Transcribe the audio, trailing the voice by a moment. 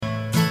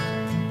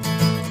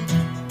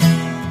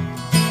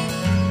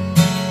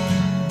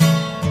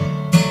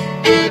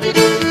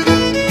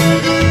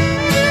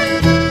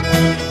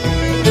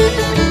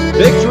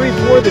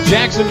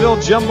Jacksonville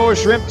Jumbo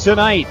Shrimp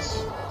tonight.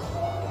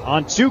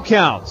 On 2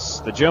 counts,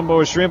 the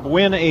Jumbo Shrimp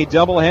win a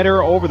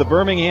doubleheader over the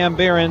Birmingham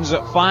Barons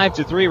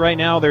 5-3. Right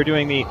now they're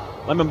doing the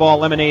Lemon Ball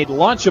Lemonade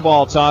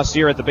Lunchable toss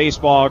here at the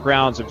baseball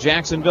grounds of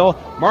Jacksonville.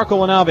 Marco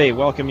Lanabe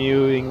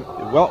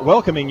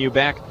welcoming you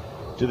back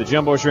to the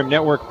Jumbo Shrimp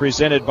Network,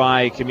 presented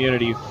by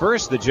Community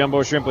First. The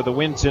Jumbo Shrimp with a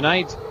win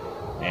tonight,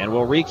 and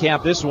we'll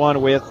recap this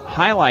one with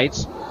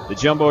highlights. The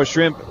Jumbo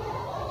Shrimp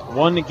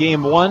won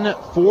game 1,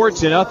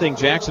 4-0.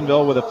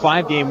 Jacksonville with a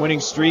 5-game winning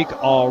streak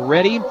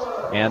already.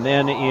 And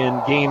then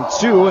in game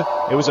 2,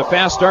 it was a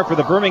fast start for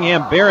the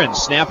Birmingham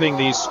Barons, snapping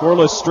the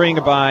scoreless string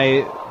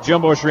by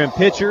Jumbo Shrimp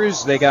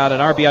pitchers. They got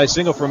an RBI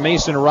single from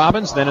Mason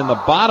Robbins. Then in the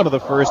bottom of the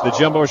first, the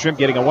Jumbo Shrimp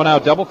getting a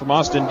 1-out double from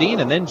Austin Dean.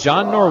 And then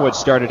John Norwood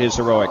started his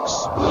heroics.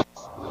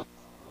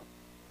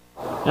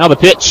 Now the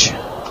pitch.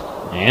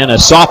 And a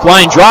soft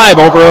line drive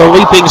over a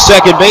leaping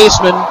second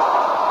baseman,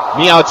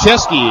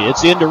 Miałczewski.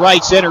 It's into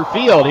right center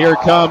field. Here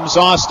comes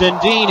Austin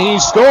Dean. He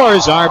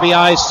scores.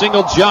 RBI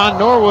single, John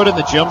Norwood, and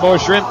the Jumbo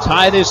Shrimp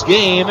tie this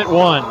game at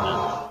 1.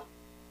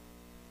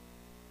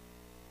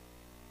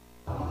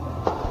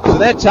 So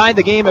that tied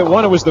the game at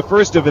 1. It was the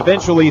first of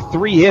eventually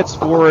 3 hits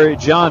for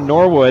John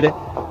Norwood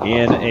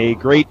in a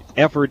great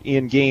effort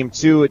in game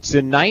 2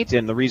 tonight,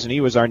 and the reason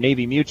he was our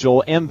Navy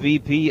Mutual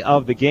MVP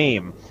of the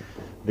game.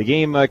 The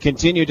game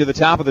continued to the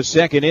top of the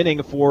second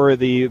inning. For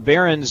the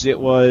Barons, it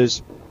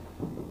was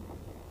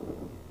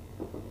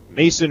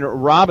Mason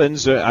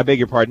Robbins, it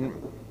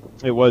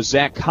was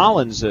Zach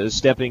Collins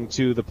stepping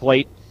to the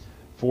plate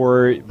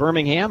for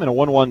Birmingham in a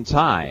 1-1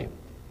 tie.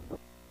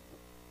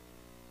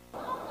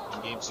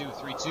 Game 2,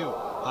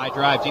 3-2. High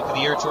drive deep in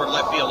the air toward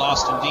left field.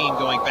 Austin Dean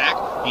going back.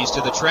 He's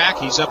to the track.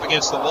 He's up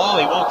against the wall.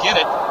 He won't get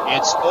it.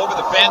 It's over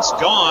the fence.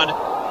 Gone.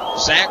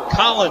 Zach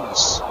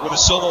Collins with a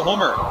solo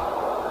homer.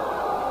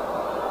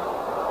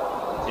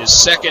 His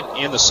second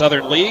in the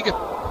Southern League.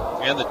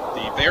 And the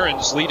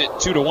Barons lead it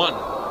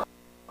 2-1.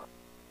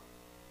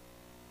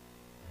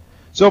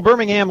 So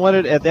Birmingham led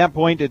it at that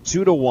point at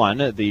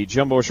 2-1. The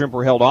Jumbo Shrimp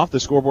were held off the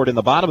scoreboard in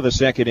the bottom of the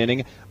second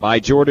inning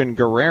by Jordan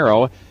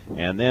Guerrero.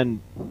 And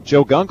then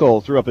Joe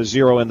Gunkel threw up a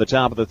 0 in the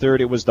top of the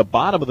third. It was the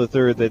bottom of the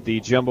third that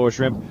the Jumbo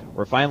Shrimp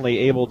were finally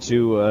able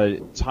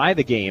to tie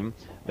the game.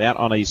 That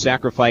on a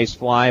sacrifice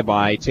fly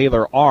by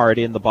Taylor Ard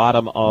in the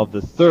bottom of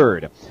the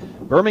third.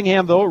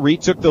 Birmingham, though,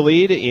 retook the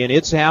lead in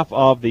its half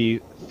of the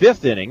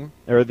fourth inning,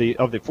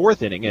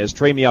 as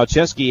Trey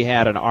Miałczewski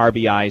had an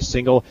RBI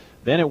single.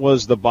 Then it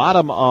was the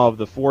bottom of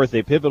the fourth,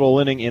 a pivotal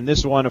inning in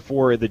this one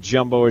for the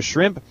Jumbo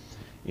Shrimp.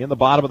 In the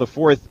bottom of the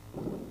fourth,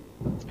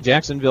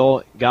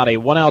 Jacksonville got a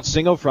 1-out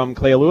single from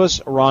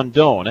Cleolus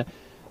Rondon.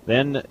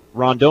 Then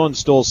Rondon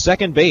stole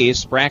second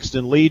base.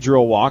 Braxton Lee drew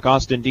a walk.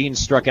 Austin Dean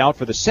struck out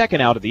for the second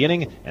out of the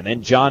inning. And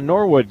then John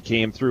Norwood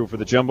came through for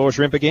the Jumbo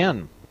Shrimp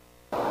again.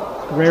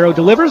 Guerrero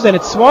delivers, and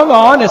it's swung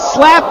on, is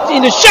slapped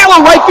into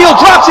shallow right field,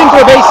 drops in for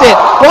a base hit.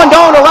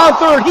 Rondon around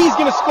third, he's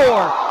going to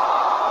score.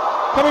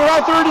 Coming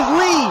around third is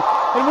Lee,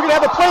 and we're going to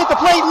have a play at the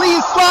plate. Lee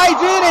slides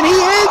in, and he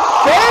is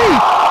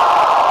safe.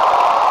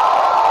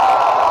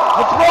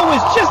 The throw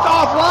is just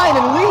offline,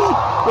 and Lee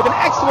with an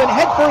excellent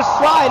head-first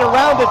slide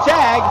around the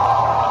tag,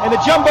 and the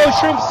Jumbo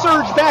Shrimp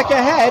surge back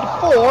ahead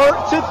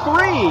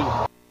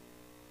 4-3.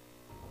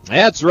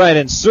 That's right,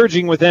 and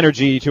surging with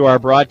energy to our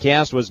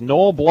broadcast was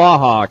Noel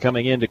Blaha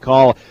coming in to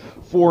call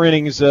 4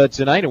 innings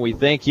tonight, and we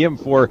thank him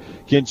for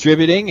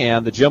contributing.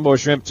 And the Jumbo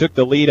Shrimp took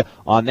the lead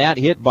on that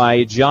hit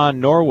by John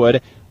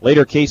Norwood.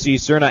 Later, Casey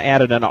Cerna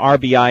added an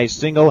RBI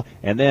single,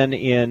 and then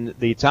in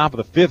the top of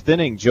the 5th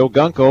inning, Joe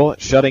Gunkel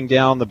shutting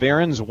down the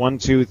Barons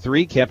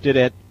 1-2-3, kept it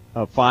at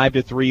a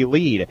 5-3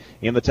 lead.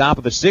 In the top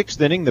of the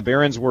 6th inning, the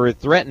Barons were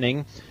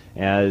threatening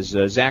as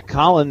Zach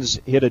Collins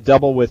hit a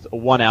double with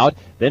 1 out.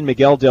 Then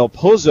Miguel Del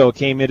Pozo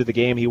came into the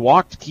game. He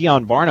walked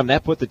Keon Barnum.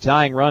 That put the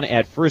tying run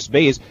at first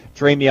base.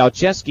 Trey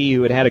Miałczewski,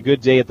 who had a good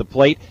day at the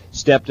plate,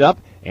 stepped up,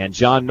 and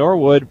John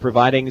Norwood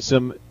providing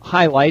some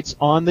highlights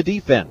on the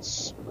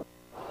defense.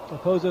 Del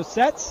Pozo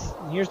sets,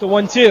 and here's the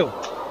 1-2.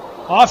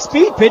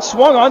 Off-speed pitch,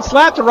 swung on,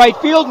 slapped to right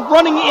field,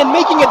 running and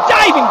making a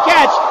diving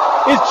catch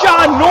is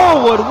John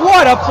Norwood.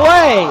 What a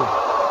play!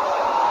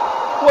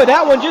 Boy,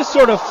 that one just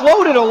sort of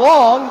floated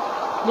along.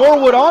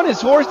 Norwood on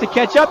his horse to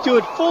catch up to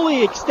it,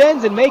 fully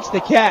extends and makes the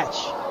catch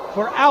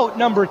for out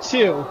number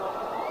 2.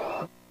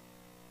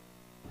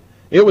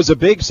 It was a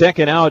big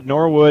second out.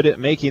 Norwood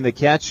making the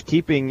catch,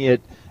 keeping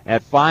it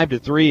at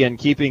 5-3 and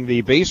keeping the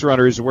base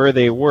runners where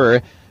they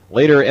were.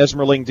 Later,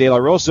 Esmerling De La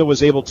Rosa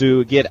was able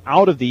to get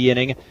out of the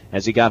inning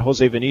as he got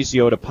Jose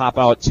Vinicio to pop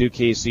out to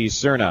Casey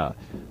Cerna.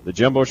 The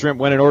Jumbo Shrimp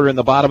went in order in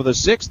the bottom of the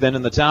 6th. Then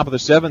in the top of the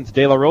 7th,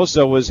 De La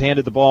Rosa was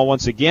handed the ball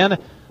once again.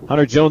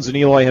 Hunter Jones and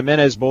Eloy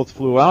Jimenez both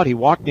flew out. He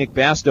walked Nick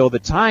Basto. The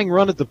tying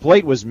run at the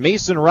plate was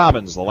Mason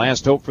Robbins, the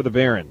last hope for the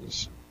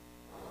Barons.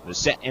 The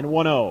set and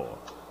 1-0.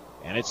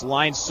 And it's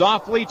lined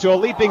softly to a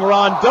leaping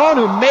Rondon,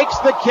 who makes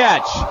the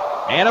catch.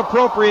 And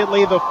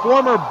appropriately, the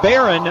former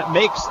Baron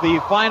makes the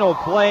final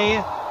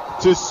play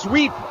to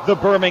sweep the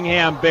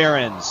Birmingham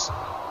Barons.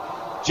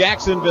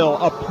 Jacksonville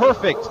a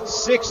perfect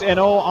 6-0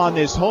 on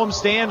this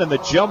homestand, and the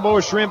Jumbo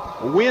Shrimp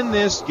win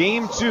this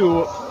game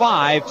 2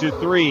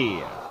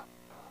 5-3.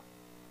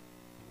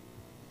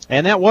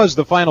 And that was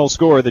the final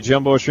score. The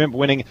Jumbo Shrimp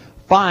winning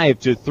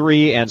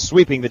 5-3 and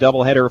sweeping the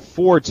doubleheader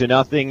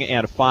 4-0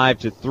 and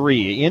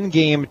 5-3. In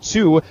game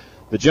 2,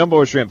 the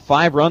Jumbo Shrimp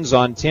 5 runs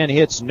on 10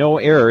 hits, no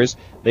errors.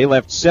 They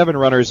left 7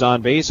 runners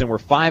on base and were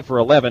 5 for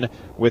 11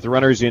 with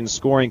runners in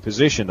scoring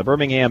position. The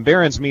Birmingham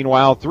Barons,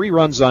 meanwhile, 3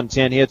 runs on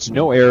 10 hits,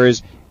 no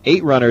errors,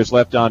 8 runners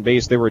left on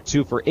base. They were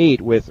 2 for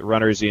 8 with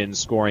runners in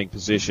scoring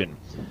position.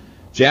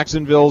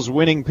 Jacksonville's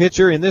winning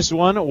pitcher in this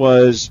one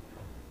was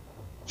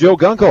Joe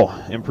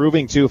Gunkel,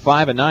 improving to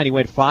 5-9. He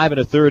went 5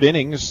 1/3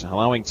 innings,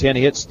 allowing 10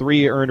 hits,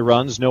 3 earned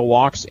runs, no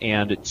walks,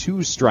 and 2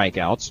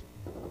 strikeouts.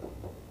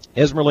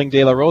 Esmerling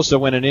De La Rosa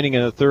went an inning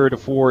and a third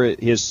for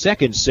his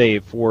second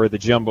save for the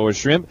Jumbo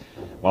Shrimp,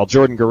 while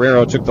Jordan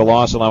Guerrero took the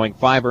loss, allowing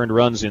 5 earned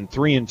runs in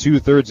 3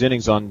 2/3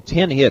 innings on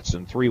 10 hits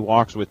and 3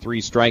 walks with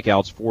 3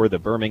 strikeouts for the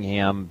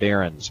Birmingham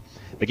Barons.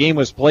 The game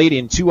was played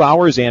in 2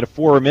 hours and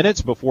 4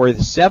 minutes before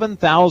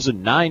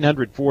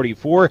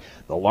 7,944,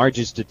 the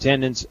largest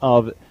attendance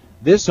of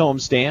this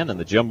homestand, and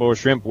the Jumbo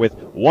Shrimp with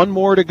 1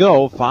 more to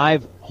go,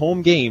 5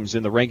 home games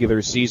in the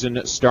regular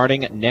season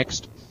starting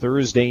next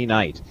Thursday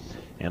night.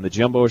 And the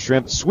Jumbo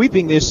Shrimp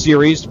sweeping this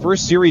series.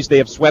 First series they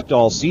have swept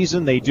all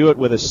season. They do it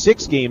with a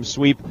 6-game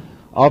sweep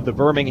of the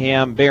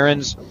Birmingham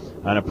Barons.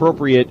 An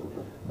appropriate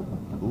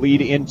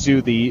lead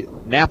into the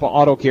Napa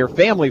Auto Care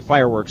family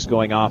fireworks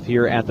going off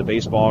here at the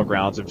baseball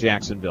grounds of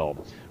Jacksonville.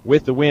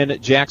 With the win,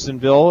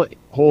 Jacksonville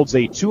holds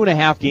a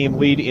 2.5-game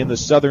lead in the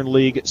Southern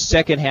League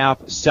second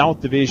half South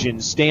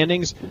Division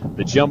standings.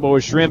 The Jumbo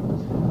Shrimp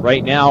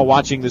right now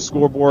watching the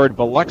scoreboard.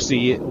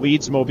 Biloxi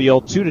leads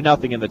Mobile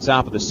 2-0 in the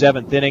top of the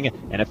 7th inning.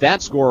 And if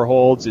that score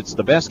holds, it's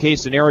the best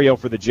case scenario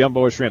for the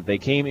Jumbo Shrimp. They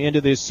came into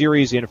this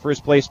series in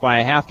first place by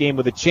a half game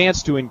with a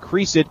chance to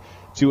increase it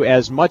to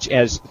as much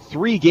as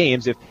 3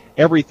 games if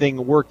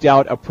everything worked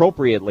out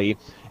appropriately.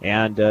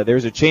 And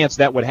there's a chance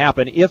that would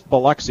happen if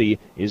Biloxi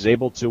is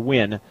able to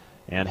win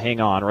and hang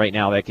on. Right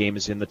now, that game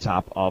is in the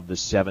top of the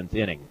 7th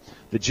inning.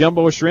 The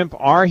Jumbo Shrimp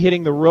are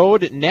hitting the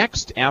road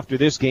next after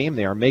this game.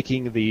 They are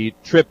making the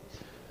trip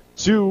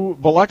to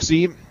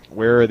Biloxi,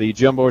 where the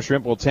Jumbo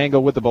Shrimp will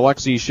tangle with the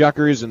Biloxi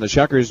Shuckers, and the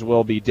Shuckers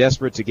will be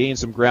desperate to gain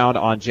some ground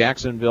on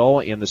Jacksonville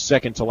in the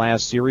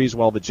second-to-last series,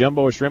 while the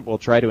Jumbo Shrimp will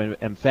try to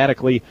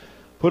emphatically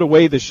put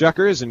away the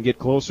Shuckers and get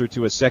closer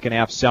to a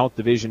second-half South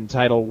Division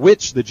title,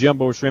 which the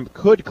Jumbo Shrimp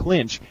could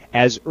clinch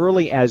as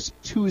early as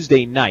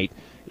Tuesday night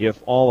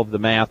if all of the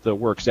math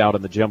works out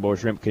and the Jumbo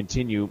Shrimp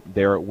continue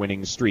their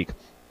winning streak.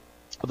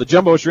 The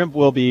Jumbo Shrimp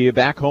will be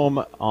back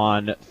home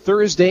on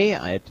Thursday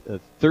at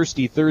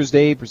Thirsty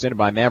Thursday, presented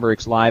by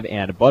Mavericks Live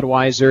and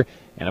Budweiser.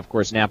 And, of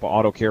course, Napa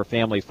Auto Care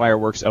Family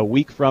Fireworks a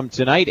week from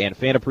tonight. And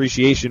Fan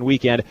Appreciation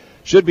Weekend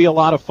should be a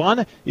lot of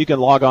fun. You can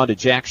log on to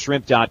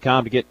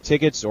jackshrimp.com to get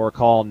tickets or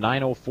call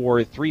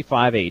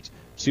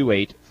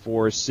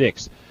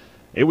 904-358-2846.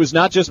 It was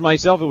not just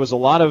myself. It was a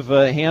lot of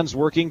hands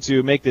working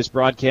to make this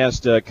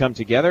broadcast come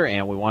together,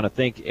 and we want to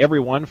thank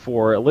everyone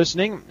for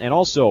listening, and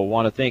also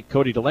want to thank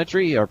Cody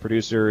Deletry, our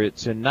producer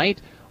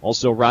tonight,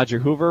 also Roger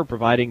Hoover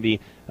providing the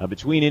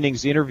Between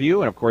Innings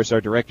interview, and, of course,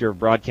 our director of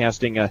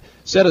broadcasting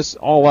set us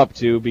all up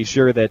to be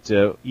sure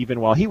that even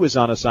while he was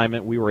on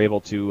assignment, we were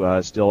able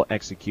to still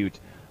execute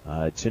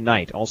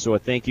tonight. Also a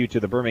thank you to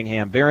the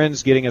Birmingham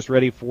Barons getting us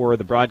ready for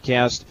the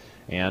broadcast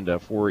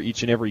and for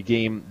each and every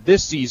game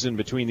this season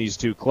between these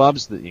two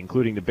clubs,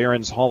 including the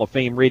Barons Hall of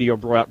Fame radio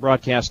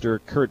broadcaster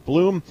Kurt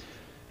Bloom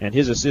and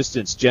his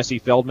assistants Jesse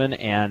Feldman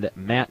and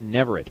Matt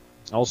Neverett.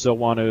 Also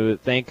want to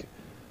thank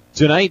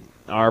tonight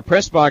our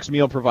press box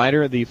meal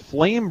provider, the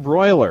Flame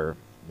Broiler.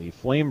 The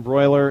Flame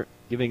Broiler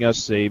giving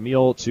us a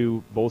meal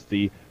to both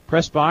the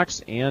press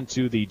box and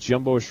to the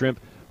Jumbo Shrimp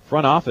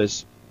front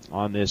office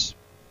on this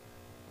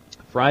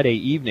Friday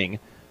evening.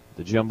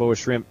 The Jumbo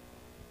Shrimp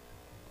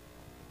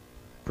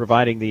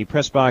providing the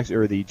press box,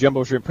 or the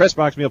Jumbo Shrimp press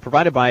box meal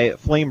provided by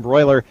Flame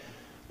Broiler.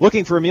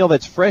 Looking for a meal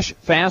that's fresh,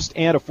 fast,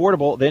 and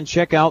affordable? Then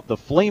check out the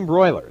Flame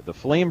Broiler. The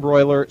Flame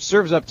Broiler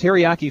serves up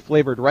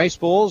teriyaki-flavored rice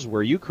bowls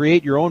where you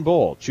create your own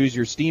bowl. Choose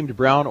your steamed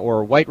brown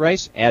or white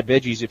rice, add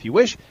veggies if you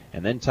wish,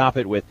 and then top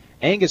it with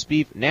Angus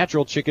beef,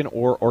 natural chicken,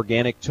 or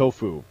organic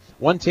tofu.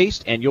 One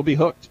taste and you'll be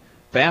hooked.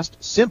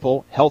 Fast,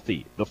 simple,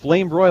 healthy. The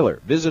Flame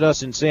Broiler. Visit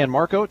us in San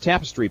Marco,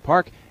 Tapestry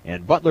Park,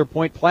 and Butler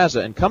Point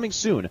Plaza, and coming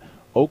soon,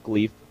 Oak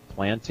Leaf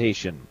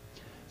Plantation.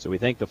 So we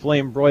thank the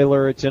Flame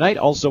Broiler tonight.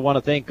 Also want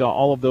to thank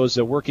all of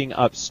those working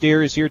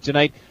upstairs here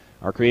tonight.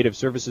 Our Creative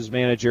Services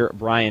Manager,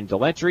 Brian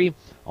Deletry.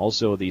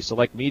 Also the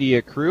Select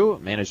Media crew,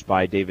 managed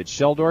by David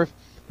Sheldorf.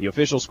 The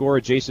official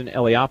scorer, Jason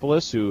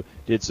Eliopoulos, who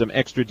did some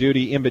extra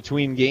duty in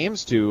between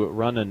games to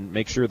run and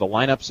make sure the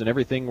lineups and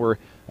everything were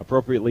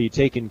appropriately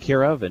taken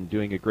care of and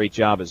doing a great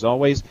job as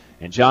always.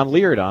 And John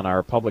Leard on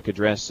our public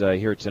address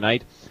here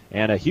tonight.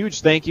 And a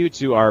huge thank you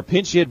to our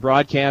pinch hit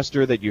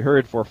broadcaster that you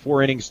heard for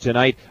 4 innings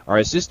tonight, our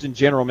assistant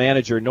general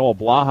manager, Noel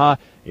Blaha.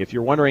 If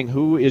you're wondering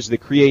who is the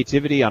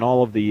creativity on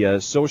all of the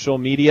social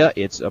media,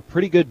 it's a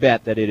pretty good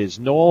bet that it is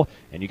Noel,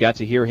 and you got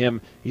to hear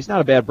him. He's not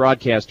a bad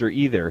broadcaster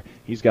either.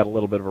 He's got a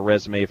little bit of a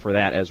resume for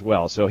that as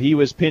well. So he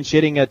was pinch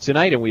hitting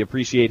tonight, and we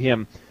appreciate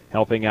him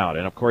helping out.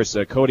 And, of course,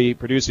 Cody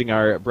producing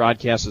our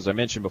broadcast, as I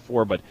mentioned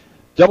before, but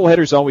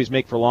doubleheaders always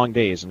make for long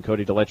days, and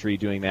Cody Deletry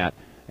doing that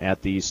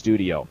at the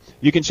studio.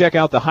 You can check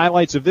out the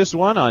highlights of this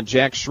one on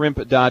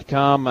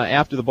jackshrimp.com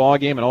after the ball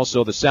game, and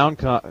also the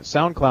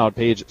SoundCloud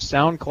page,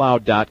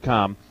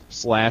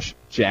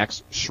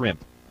 soundcloud.com/jacksshrimp.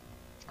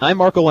 I'm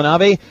Marco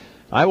Lanave.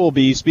 I will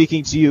be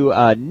speaking to you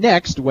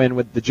next when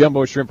the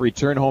Jumbo Shrimp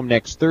return home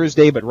next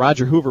Thursday, but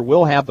Roger Hoover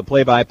will have the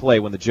play-by-play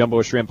when the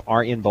Jumbo Shrimp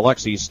are in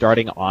Biloxi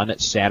starting on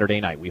Saturday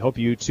night. We hope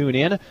you tune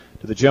in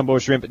to the Jumbo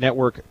Shrimp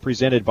Network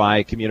presented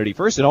by Community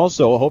First, and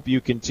also hope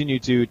you continue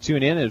to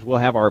tune in as we'll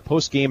have our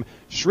post-game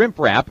shrimp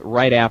wrap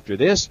right after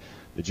this.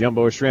 The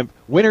Jumbo Shrimp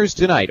winners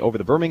tonight over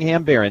the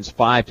Birmingham Barons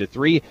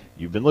 5-3.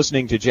 You've been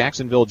listening to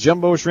Jacksonville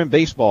Jumbo Shrimp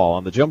Baseball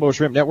on the Jumbo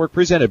Shrimp Network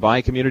presented by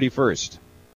Community First.